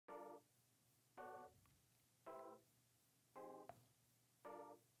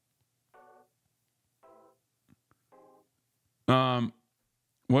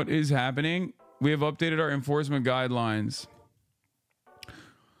What is happening? We have updated our enforcement guidelines.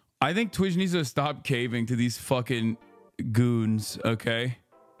 I think Twitch needs to stop caving to these fucking goons, okay?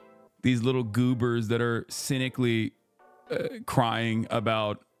 These little goobers that are cynically crying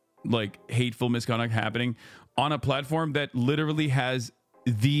about like hateful misconduct happening on a platform that literally has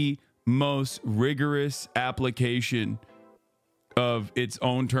the most rigorous application of its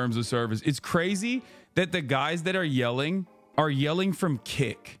own terms of service. It's crazy that the guys that are yelling from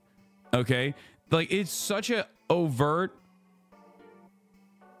Kick, okay? Like it's such an overt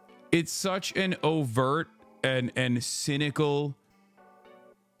and cynical,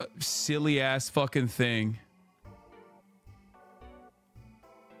 silly ass fucking thing.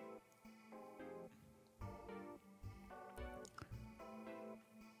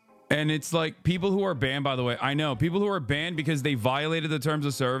 And it's like people who are banned, by the way, I know people who are banned because they violated the terms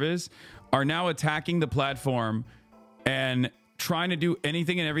of service are now attacking the platform and trying to do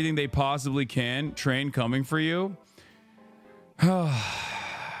anything and everything they possibly can. Train coming for you.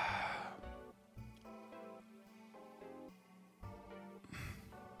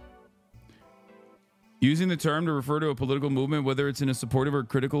 Using the term to refer to a political movement, whether it's in a supportive or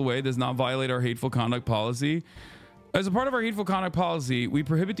critical way, does not violate our hateful conduct policy. As a part of our hateful conduct policy, we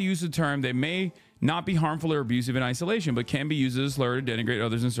prohibit the use of the term that may not be harmful or abusive in isolation, but can be used as a slur to denigrate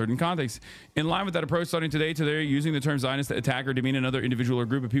others in certain contexts. In line with that approach, starting today, using the term Zionist to attack or demean another individual or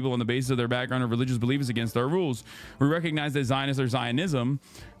group of people on the basis of their background or religious belief is against our rules. We recognize that Zionist or Zionism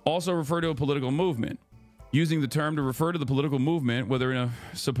also refer to a political movement. Using the term to refer to the political movement, whether in a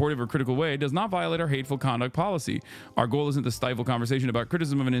supportive or critical way, does not violate our hateful conduct policy. Our goal isn't to stifle conversation about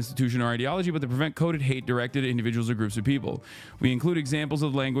criticism of an institution or ideology, but to prevent coded hate directed at individuals or groups of people. We include examples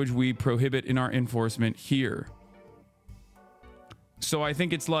of language we prohibit in our enforcement here. So I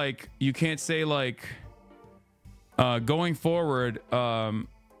think it's like, you can't say like, going forward,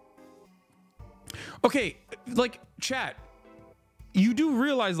 okay, like chat, you do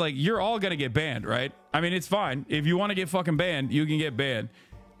realize like you're all gonna get banned, right? I mean, it's fine. If you want to get fucking banned, you can get banned.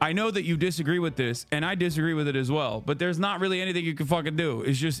 I know that you disagree with this, and I disagree with it as well, but there's not really anything you can fucking do.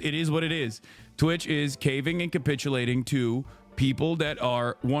 It's just, it is what it is. Twitch is caving and capitulating to people that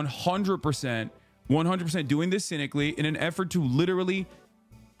are 100% doing this cynically in an effort to literally,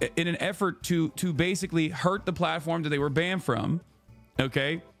 to basically hurt the platform that they were banned from,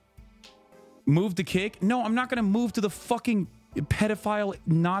 okay? Move to Kick? No, I'm not gonna move to the fucking pedophile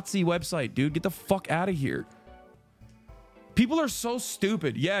Nazi website, dude. Get the fuck out of here. People are so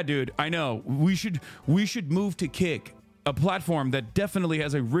stupid. Yeah, dude, I know. We should move to Kick, a platform that definitely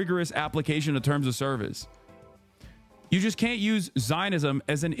has a rigorous application of terms of service. You just can't use Zionism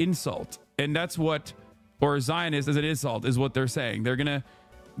as an insult, and that's what, or Zionist as an insult is what they're saying. It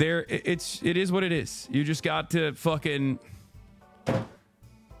is what it is. You just got to fucking,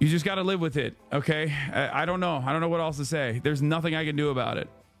 you just got to live with it, okay? I don't know. I don't know what else to say. There's nothing I can do about it.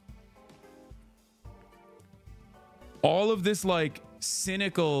 All of this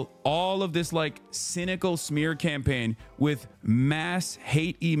cynical smear campaign with mass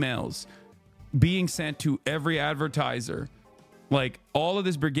hate emails being sent to every advertiser, like all of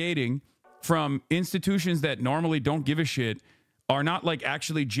this brigading from institutions that normally don't give a shit, are not like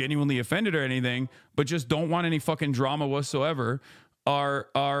actually genuinely offended or anything, but just don't want any fucking drama whatsoever, are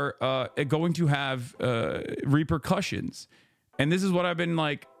going to have repercussions. And this is what I've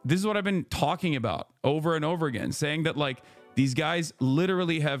been talking about over and over again, saying that like these guys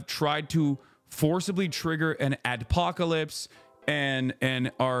literally have tried to forcibly trigger an adpocalypse and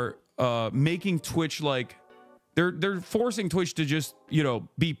are making Twitch like they're forcing Twitch to just, you know,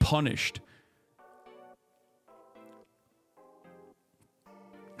 be punished.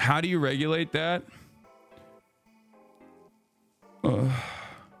 How do you regulate that?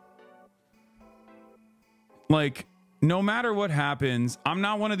 Like, no matter what happens, I'm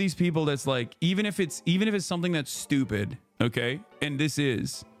not one of these people that's like, even if it's something that's stupid, okay? And this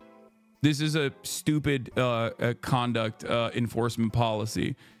is a stupid conduct enforcement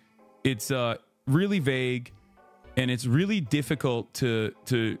policy. It's really vague, and it's really difficult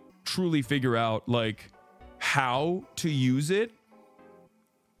to truly figure out like how to use it.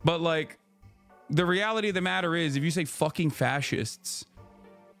 But like, the reality of the matter is, if you say fucking fascists,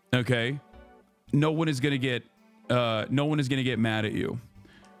 okay, no one is gonna get mad at you.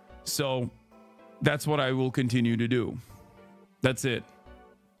 So that's what I will continue to do. That's it.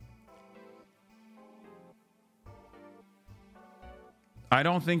 I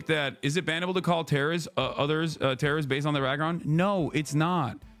don't think that, is it bannable to call terrorists others terrorists based on their background? No, it's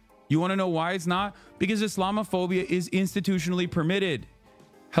not. You want to know why it's not? Because Islamophobia is institutionally permitted.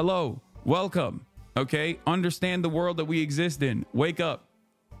 Hello, welcome. Okay? Understand the world that we exist in. Wake up.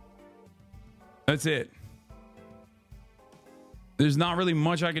 That's it. There's not really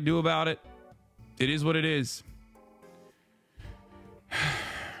much I could do about it. It is what it is.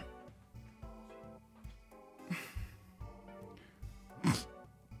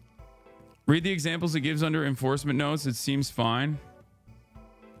 Read the examples it gives under enforcement notes. It seems fine.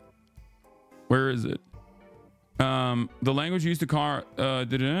 Where is it? The language used to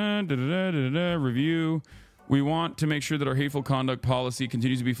review. We want to make sure that our hateful conduct policy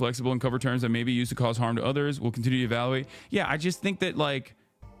continues to be flexible and cover terms that may be used to cause harm to others. We'll continue to evaluate. Yeah, I just think that like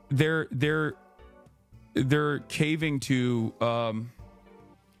they're caving to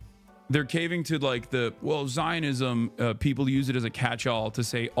like the, well, Zionism, people use it as a catch-all to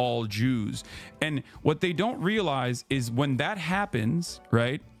say all Jews. And what they don't realize is when that happens,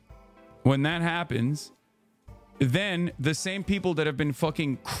 right? When that happens, then the same people that have been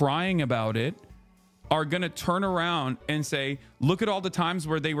fucking crying about it are going to turn around and say, look at all the times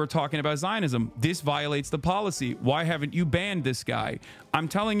where they were talking about Zionism. This violates the policy. Why haven't you banned this guy? I'm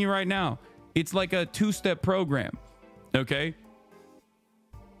telling you right now, it's like a two-step program. Okay?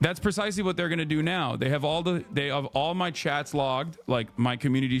 That's precisely what they're going to do now. They have all my chats logged, like my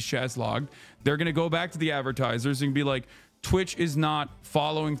community's chats logged. They're going to go back to the advertisers and be like, Twitch is not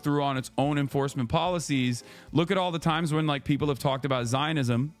following through on its own enforcement policies. Look at all the times when like people have talked about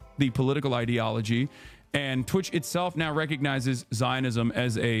Zionism, the political ideology, and Twitch itself now recognizes Zionism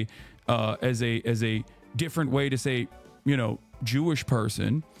as a different way to say, you know, Jewish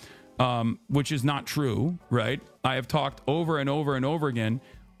person, which is not true, right? I have talked over and over and over again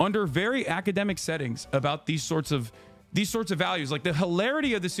under very academic settings about these sorts of values. Like the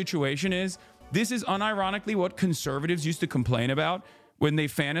hilarity of the situation is, this is unironically what conservatives used to complain about when they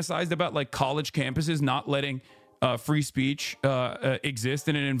fantasized about like college campuses not letting free speech exist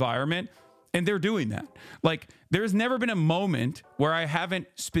in an environment. And they're doing that. Like there's never been a moment where I haven't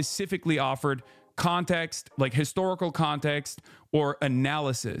specifically offered context, like historical context or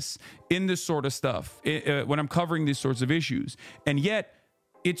analysis in this sort of stuff when I'm covering these sorts of issues. And yet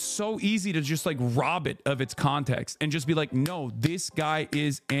it's so easy to just like rob it of its context and just be like, no, this guy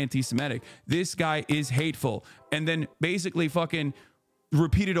is anti-Semitic. This guy is hateful. And then basically fucking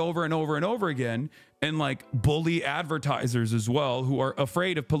repeat it over and over and over again and like bully advertisers as well who are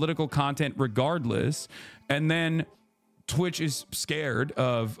afraid of political content regardless. And then Twitch is scared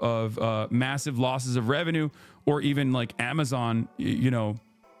of massive losses of revenue or even like Amazon, you know,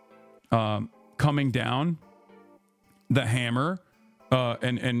 coming down the hammer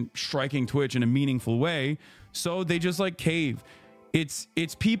and striking Twitch in a meaningful way. So they just like cave. It's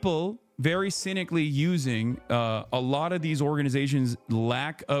people very cynically using a lot of these organizations'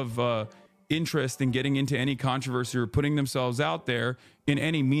 lack of interest in getting into any controversy or putting themselves out there in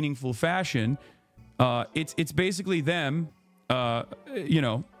any meaningful fashion. It's basically them, you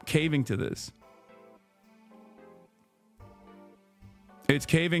know, caving to this. It's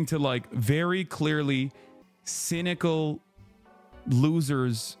caving to like very clearly cynical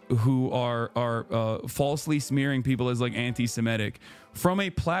losers who are falsely smearing people as like anti-Semitic from a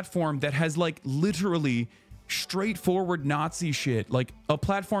platform that has like literally straightforward Nazi shit, like a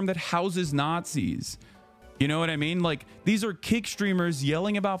platform that houses Nazis. You know what I mean? Like these are kick streamers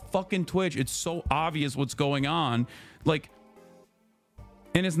yelling about fucking Twitch. It's so obvious what's going on. Like,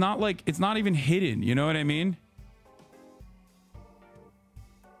 and it's not like, it's not even hidden. You know what I mean?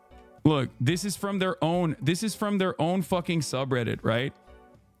 Look, this is from their own fucking subreddit, right?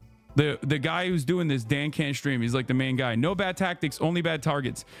 The guy who's doing this, Dan Can't Stream, he's like the main guy. No bad tactics, only bad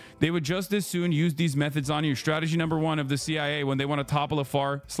targets. They would just as soon use these methods on you. Strategy number one of the CIA when they want to topple a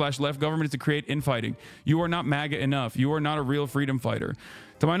far/left government is to create infighting. You are not MAGA enough. You are not a real freedom fighter.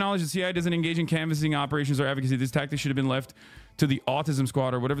 To my knowledge, the CIA doesn't engage in canvassing operations or advocacy. This tactic should have been left to the Autism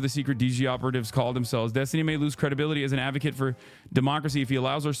Squad or whatever the secret DG operatives call themselves. Destiny may lose credibility as an advocate for democracy if he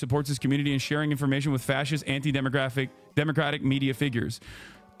allows or supports his community in sharing information with fascist, democratic media figures.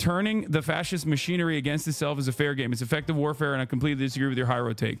 Turning the fascist machinery against itself is a fair game. It's effective warfare, and I completely disagree with your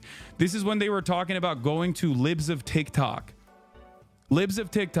Hyro take. This is when they were talking about going to Libs of TikTok. Libs of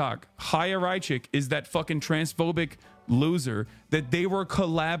TikTok. Chaya Raichik is that fucking transphobic loser that they were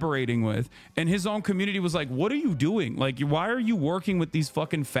collaborating with, and his own community was like, what are you doing? Like, why are you working with these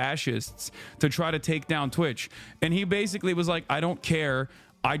fucking fascists to try to take down Twitch? And he basically was like, I don't care.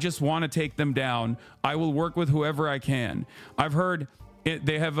 I just want to take them down. I will work with whoever I can. I've heard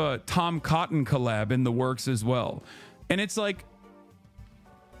they have a Tom Cotton collab in the works as well. And it's like,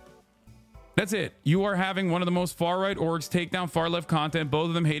 That's it. You are having one of the most far-right orgs take down far-left content, both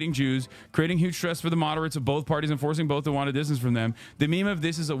of them hating Jews, creating huge stress for the moderates of both parties and forcing both to want a distance from them. The meme of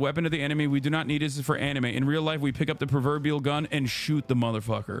this is a weapon of the enemy. We do not need this for anime. In real life, we pick up the proverbial gun and shoot the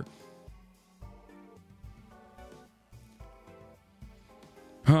motherfucker.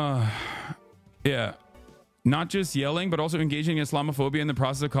 Yeah. Not just yelling, but also engaging in Islamophobia in the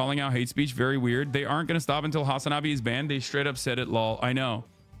process of calling out hate speech. Very weird. They aren't going to stop until Hasanabi is banned. They straight up said it, lol. I know.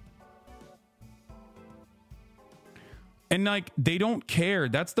 And like, they don't care.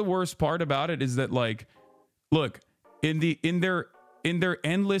 That's the worst part about it, is that like, look, in their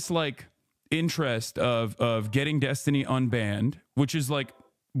endless like interest of getting Destiny unbanned, which is like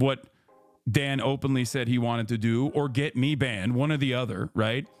what Dan openly said he wanted to do, or get me banned, one or the other,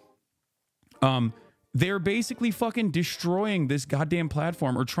 right? They're basically fucking destroying this goddamn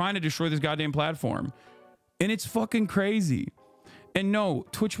platform, or trying to destroy this goddamn platform. And it's fucking crazy. And no,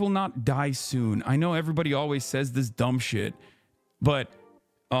 Twitch will not die soon. I know everybody always says this dumb shit, but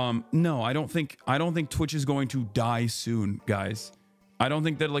no, I don't think Twitch is going to die soon, guys. I don't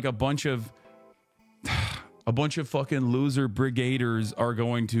think that like a bunch of fucking loser brigaders are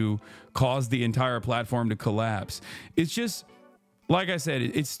going to cause the entire platform to collapse. It's just, like I said,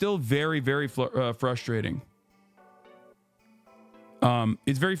 it's still very, very frustrating.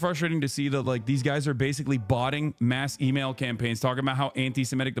 It's very frustrating to see that like these guys are basically botting mass email campaigns talking about how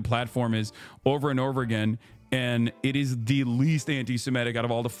anti-Semitic the platform is over and over again, and it is the least anti-Semitic out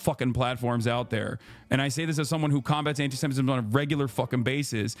of all the fucking platforms out there. And I say this as someone who combats anti-Semitism on a regular fucking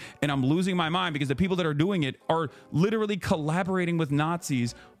basis, and I'm losing my mind because the people that are doing it are literally collaborating with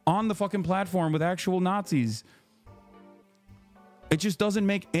Nazis on the fucking platform with actual Nazis. It just doesn't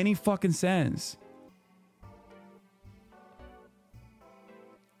make any fucking sense.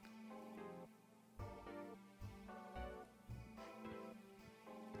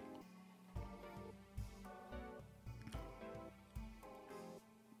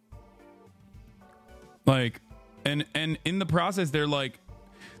 Like, and in the process, they're like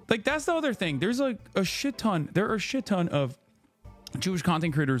that's the other thing. There's like a shit ton. There are a shit ton of Jewish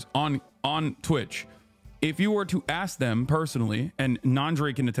content creators on Twitch. If you were to ask them personally, and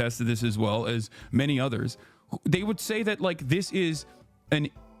Nandre can attest to this as well as many others, they would say that like this is an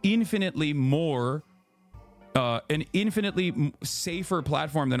infinitely safer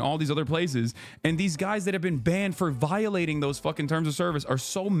platform than all these other places. And these guys that have been banned for violating those fucking terms of service are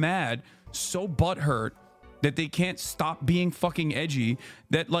so mad, so butthurt, that they can't stop being fucking edgy,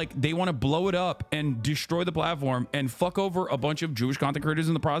 that like they want to blow it up and destroy the platform and fuck over a bunch of Jewish content creators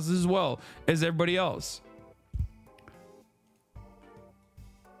in the process as well as everybody else.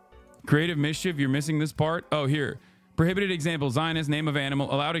 Creative mischief, you're missing this part. Oh, here. Prohibited example, Zionist, name of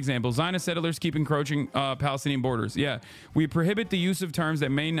animal. Allowed example, Zionist settlers keep encroaching Palestinian borders. Yeah, we prohibit the use of terms that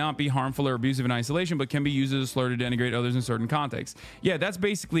may not be harmful or abusive in isolation, but can be used as a slur to denigrate others in certain contexts. Yeah, that's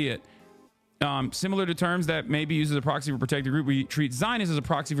basically it. Similar to terms that may be used as a proxy for protected group, we treat Zionists as a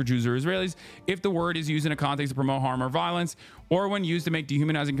proxy for Jews or Israelis if the word is used in a context to promote harm or violence, or when used to make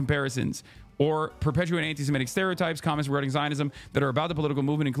dehumanizing comparisons, or perpetuate anti-Semitic stereotypes. Comments regarding Zionism that are about the political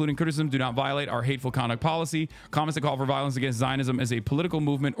movement, including criticism, do not violate our hateful conduct policy. Comments that call for violence against Zionism as a political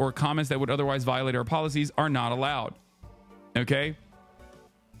movement, or comments that would otherwise violate our policies, are not allowed. Okay?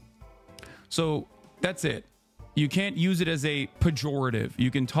 So that's it. You can't use it as a pejorative.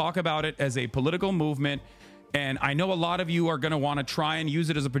 You can talk about it as a political movement. And I know a lot of you are going to want to try and use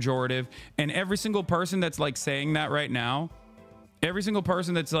it as a pejorative. And every single person that's like saying that right now, every single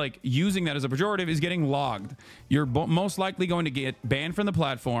person that's like using that as a pejorative is getting logged. You're most likely going to get banned from the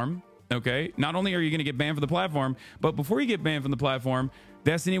platform. Okay. Not only are you going to get banned from the platform, but before you get banned from the platform,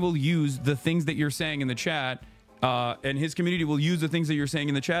 Destiny will use the things that you're saying in the chat. And his community will use the things that you're saying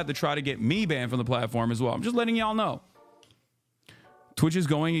in the chat to try to get me banned from the platform as well. I'm just letting y'all know. Twitch is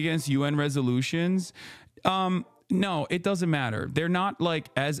going against UN resolutions. No, it doesn't matter. They're not like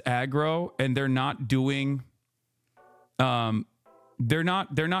as aggro, and they're not doing, they're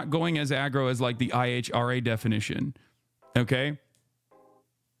not going as aggro as like the IHRA definition. Okay.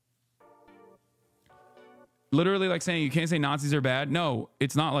 Literally like saying you can't say Nazis are bad. No,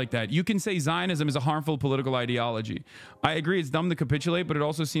 it's not like that. You can say Zionism is a harmful political ideology. I agree it's dumb to capitulate, but it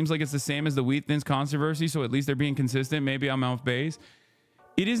also seems like it's the same as the wheat thins controversy, so at least they're being consistent. Maybe I'm off base.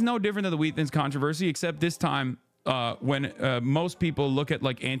 It is no different than the wheat thins controversy, except this time when most people look at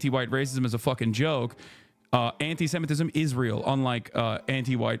like anti-white racism as a fucking joke, anti-Semitism is real, unlike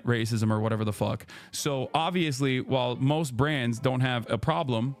anti-white racism or whatever the fuck. So obviously, while most brands don't have a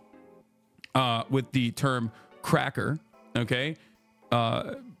problem with the term cracker, okay,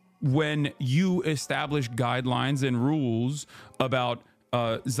 when you establish guidelines and rules about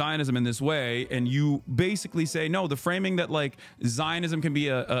Zionism in this way, and you basically say, no, the framing that like Zionism can be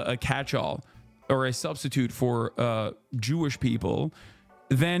a catch-all or a substitute for Jewish people,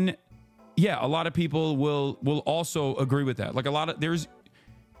 then yeah, a lot of people will also agree with that. Like a lot of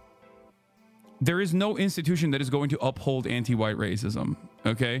there is no institution that is going to uphold anti-white racism,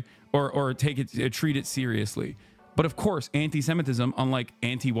 okay, or treat it seriously. But of course, anti-Semitism, unlike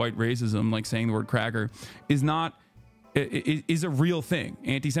anti-white racism, like saying the word cracker, is not. It is a real thing.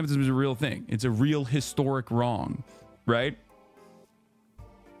 Anti-Semitism is a real thing. It's a real historic wrong, right?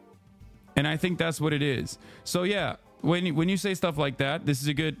 And I think that's what it is. So yeah, when you say stuff like that, this is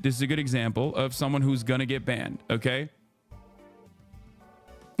a good example of someone who's gonna get banned. Okay,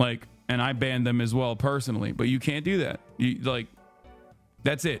 like, and I banned them as well personally, but you can't do that. You like,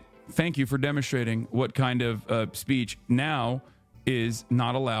 that's it. Thank you for demonstrating what kind of speech now is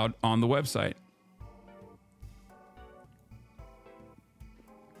not allowed on the website.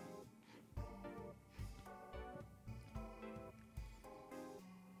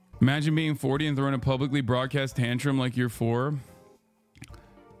 Imagine being 40 and throwing a publicly broadcast tantrum like you're 4.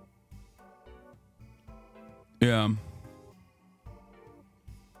 Yeah.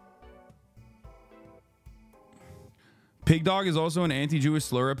 Pig dog is also an anti-Jewish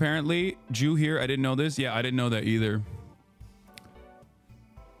slur, apparently. Jew here. I didn't know this. Yeah, I didn't know that either.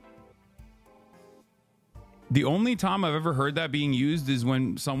 The only time I've ever heard that being used is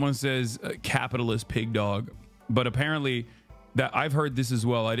when someone says capitalist pig dog. But apparently that I've heard this as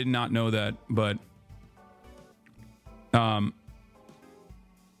well. I did not know that, but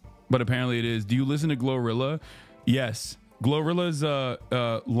apparently it is. Do you listen to Glorilla? Yes. Glorilla's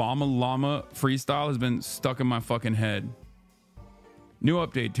llama freestyle has been stuck in my fucking head. New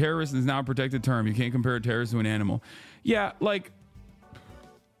update. Terrorist is now a protected term. You can't compare a terrorist to an animal. Yeah, like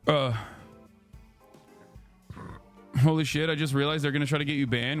holy shit, I just realized they're gonna try to get you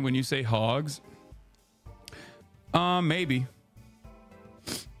banned when you say hogs. Maybe.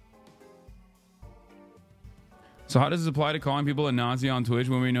 So how does this apply to calling people a Nazi on Twitch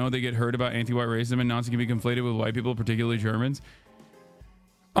when we know they get heard about anti-white racism and Nazi can be conflated with white people, particularly Germans?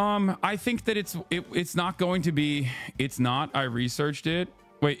 I think that it's not going to be. It's not. I researched it.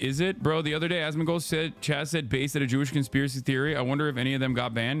 Wait, is it, bro? The other day, Asmongold said, Chaz said, based at a Jewish conspiracy theory. I wonder if any of them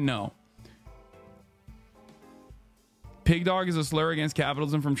got banned. No. Pig dog is a slur against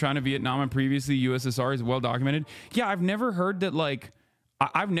capitalism from China, Vietnam, and previously USSR. Is well documented. Yeah, I've never heard that. Like,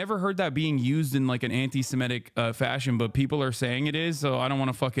 I've never heard that being used in like an anti-Semitic fashion, but people are saying it is. So I don't want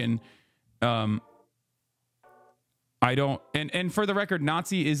to fucking. I don't. And for the record,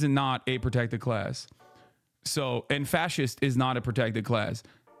 Nazi is not a protected class. So, and fascist is not a protected class.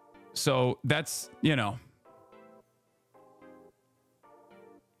 So that's, you know.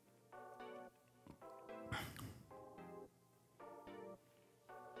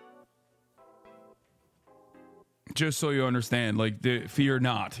 Just so you understand, like, fear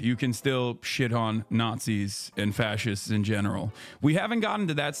not. You can still shit on Nazis and fascists in general. We haven't gotten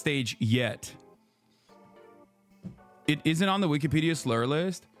to that stage yet. It isn't on the Wikipedia slur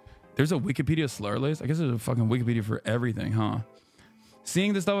list. There's a Wikipedia slur list? I guess there's a fucking Wikipedia for everything, huh?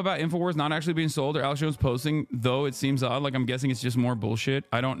 Seeing the stuff about InfoWars not actually being sold or Alex Jones posting, though it seems odd, like I'm guessing it's just more bullshit.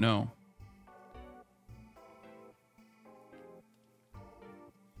 I don't know.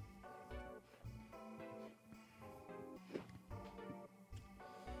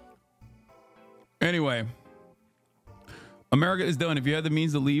 Anyway, America is done. If you have the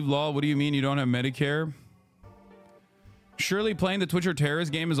means to leave law, what do you mean you don't have Medicare? Surely playing the Twitch or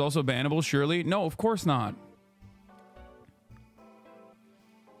terrorist game is also bannable, surely? No, of course not.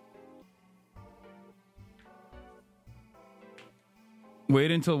 Wait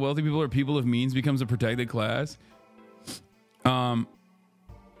until wealthy people or people of means becomes a protected class.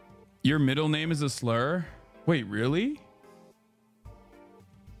 Your middle name is a slur? Wait, really?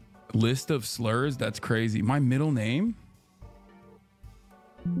 List of slurs? That's crazy. My middle name?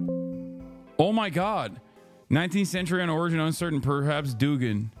 Oh my god. 19th century on origin uncertain, perhaps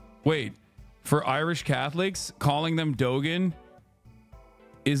Dugan. Wait, for Irish Catholics, calling them Dogan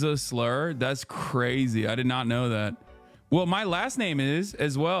is a slur? That's crazy. I did not know that. Well, my last name is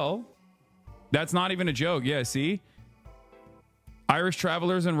as well. That's not even a joke. Yeah, see? Irish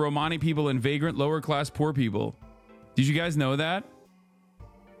travelers and Romani people and vagrant lower class poor people. Did you guys know that?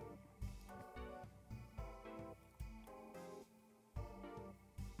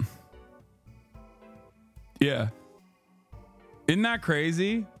 Yeah. Isn't that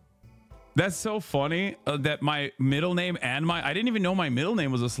crazy? That's so funny that my middle name and I didn't even know my middle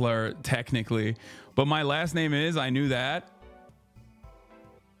name was a slur technically, but my last name is, I knew that.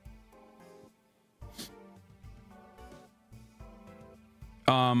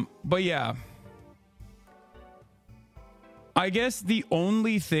 But yeah, I guess the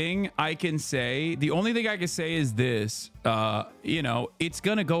only thing I can say is this, you know, it's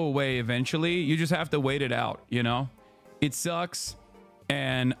gonna go away eventually. You just have to wait it out, you know? It sucks.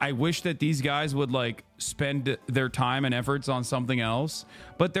 And I wish that these guys would like spend their time and efforts on something else,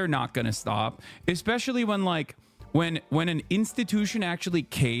 but they're not gonna stop. Especially when like, when an institution actually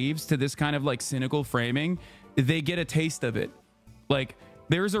caves to this kind of like cynical framing, they get a taste of it. Like,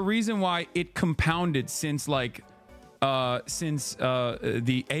 there's a reason why it compounded since like,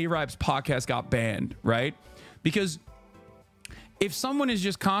 the A-Ripes podcast got banned, right? Because if someone is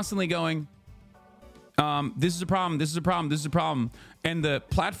just constantly going, this is a problem, this is a problem, this is a problem, and the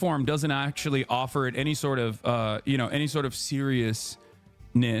platform doesn't actually offer it any sort of, you know, any sort of seriousness,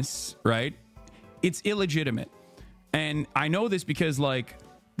 right? It's illegitimate. And I know this because like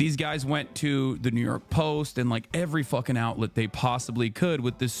these guys went to the New York Post and like every fucking outlet they possibly could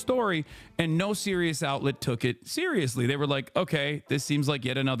with this story, and no serious outlet took it seriously. They were like, okay, this seems like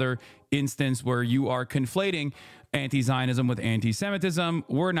yet another instance where you are conflating anti-Zionism with anti-Semitism.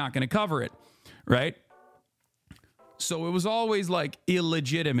 We're not going to cover it, right? So it was always like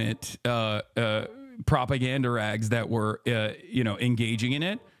illegitimate propaganda rags that were, you know, engaging in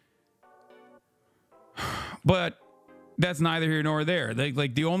it. But that's neither here nor there.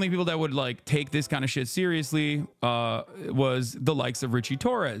 Like the only people that would like take this kind of shit seriously was the likes of Richie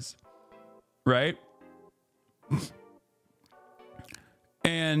Torres, right?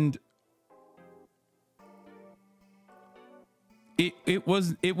 And it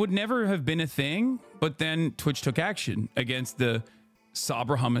would never have been a thing, but then Twitch took action against the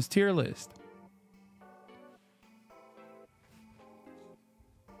Sabra Hummus tier list.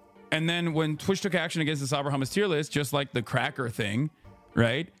 And then when Twitch took action against the Sabra Hummus tier list, just like the cracker thing,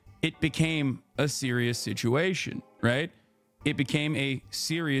 right? It became a serious situation, right? It became a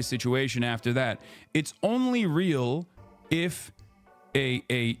serious situation after that. It's only real if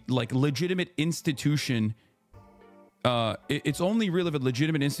a like legitimate institution, it's only real if a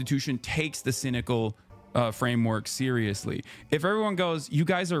legitimate institution takes the cynical framework seriously. If everyone goes, you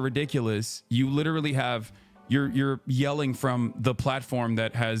guys are ridiculous, you literally have, you're yelling from the platform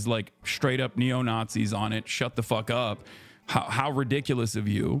that has like straight up neo-Nazis on it, shut the fuck up, how ridiculous of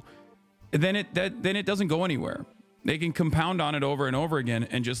you, then it doesn't go anywhere. They can compound on it over and over again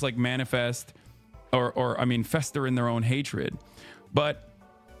and just like manifest or I mean fester in their own hatred, but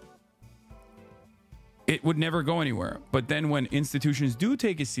it would never go anywhere. But then when institutions do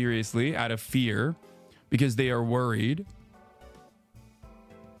take it seriously out of fear because they are worried,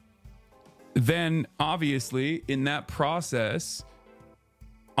 then obviously in that process,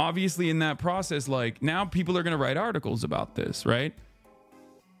 like now people are going to write articles about this, right?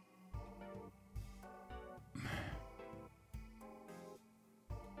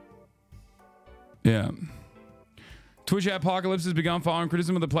 Yeah. Twitch apocalypse has begun following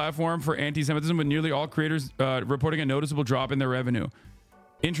criticism of the platform for anti-Semitism, with nearly all creators reporting a noticeable drop in their revenue.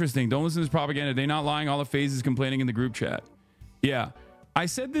 Interesting. Don't listen to this propaganda. They're not lying. All of FaZe is complaining in the group chat. Yeah. I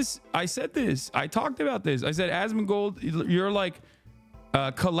said this. I talked about this. I said, Asmongold, you're like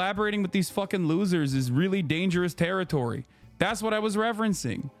collaborating with these fucking losers is really dangerous territory. That's what I was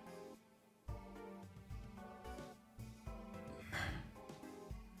referencing.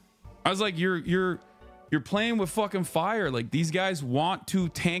 I was like, you're playing with fucking fire. Like, these guys want to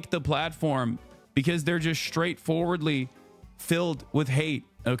tank the platform because they're just straightforwardly filled with hate.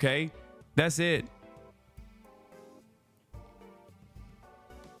 Okay, that's it.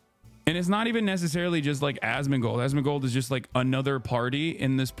 And it's not even necessarily just like Asmongold. Asmongold is just like another party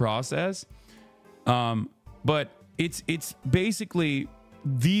in this process. But it's basically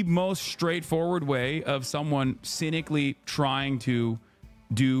the most straightforward way of someone cynically trying to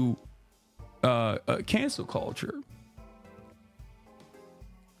do cancel culture.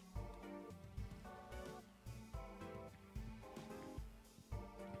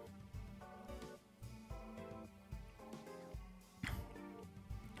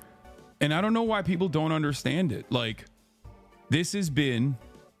 And I don't know why people don't understand it. Like, this is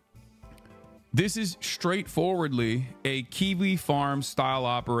straightforwardly a Kiwi farm style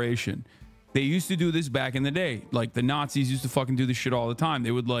operation. They used to do this back in the day. Like, the Nazis used to fucking do this shit all the time. They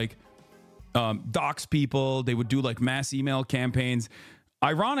would like dox people. They would do like mass email campaigns.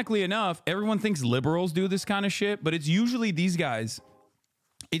 Ironically enough, everyone thinks liberals do this kind of shit, but it's usually these guys.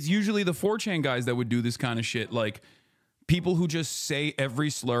 It's usually the 4chan guys that would do this kind of shit. Like, people who just say every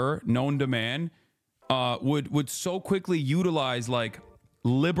slur known to man would so quickly utilize like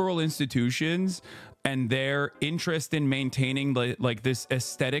liberal institutions and their interest in maintaining like this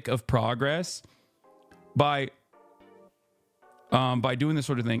aesthetic of progress by by doing this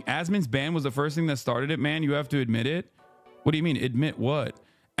sort of thing. Asmon's ban was the first thing that started it, man. You have to admit it. What do you mean? Admit what?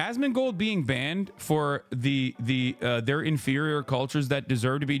 Asmongold being banned for their inferior cultures that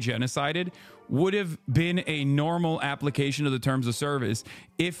deserve to be genocided would have been a normal application of the terms of service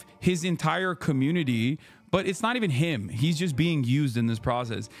if his entire community, but it's not even him, he's just being used in this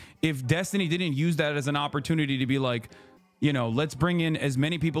process. If Destiny didn't use that as an opportunity to be like, you know, let's bring in as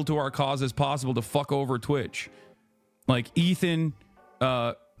many people to our cause as possible to fuck over Twitch. Like Ethan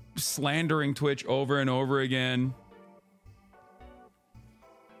slandering Twitch over and over again.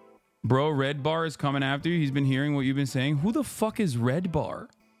 Bro, Red Bar is coming after you. He's been hearing what you've been saying. Who the fuck is Red Bar?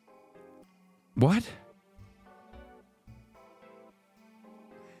 What?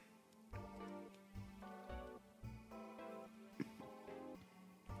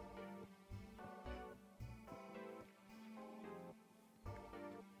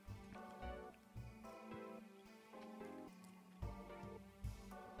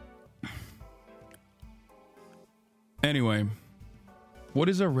 Anyway, what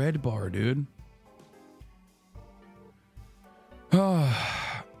is a Red Bar, dude?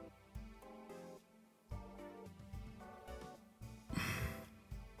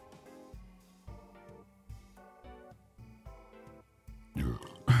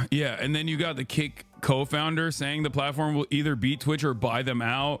 Yeah, and then you got the Kick co-founder saying the platform will either beat Twitch or buy them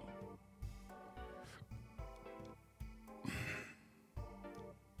out.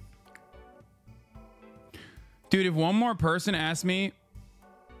 Dude, if one more person asks me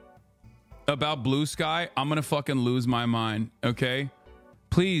about Bluesky, I'm gonna fucking lose my mind, okay?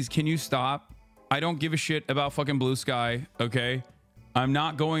 Please, can you stop? I don't give a shit about fucking Bluesky, okay? I'm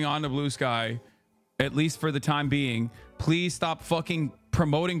not going on to Bluesky, at least for the time being. Please stop fucking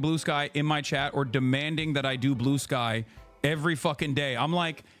promoting Bluesky in my chat or demanding that I do Bluesky every fucking day. I'm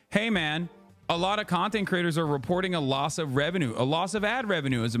like, hey man, a lot of content creators are reporting a loss of revenue, a loss of ad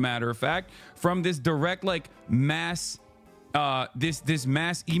revenue, as a matter of fact, from this direct, like, mass this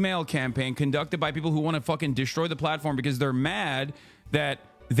mass email campaign conducted by people who want to fucking destroy the platform because they're mad that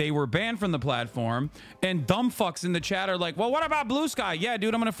they were banned from the platform. And dumb fucks in the chat are like, well, what about Bluesky? Yeah,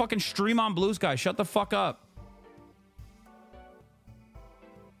 dude, I'm gonna fucking stream on Bluesky. Shut the fuck up.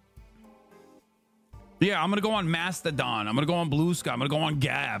 Yeah, I'm gonna go on Mastodon. I'm gonna go on Bluesky. I'm gonna go on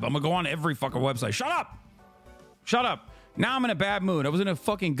Gab. I'm gonna go on every fucking website. Shut up. Shut up. Now I'm in a bad mood. I was in a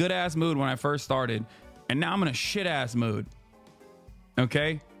fucking good ass mood when I first started, and now I'm in a shit ass mood.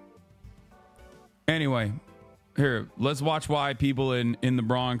 Okay. Anyway, here, let's watch why people in the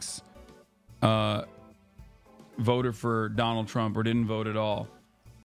Bronx voted for Donald Trump or didn't vote at all.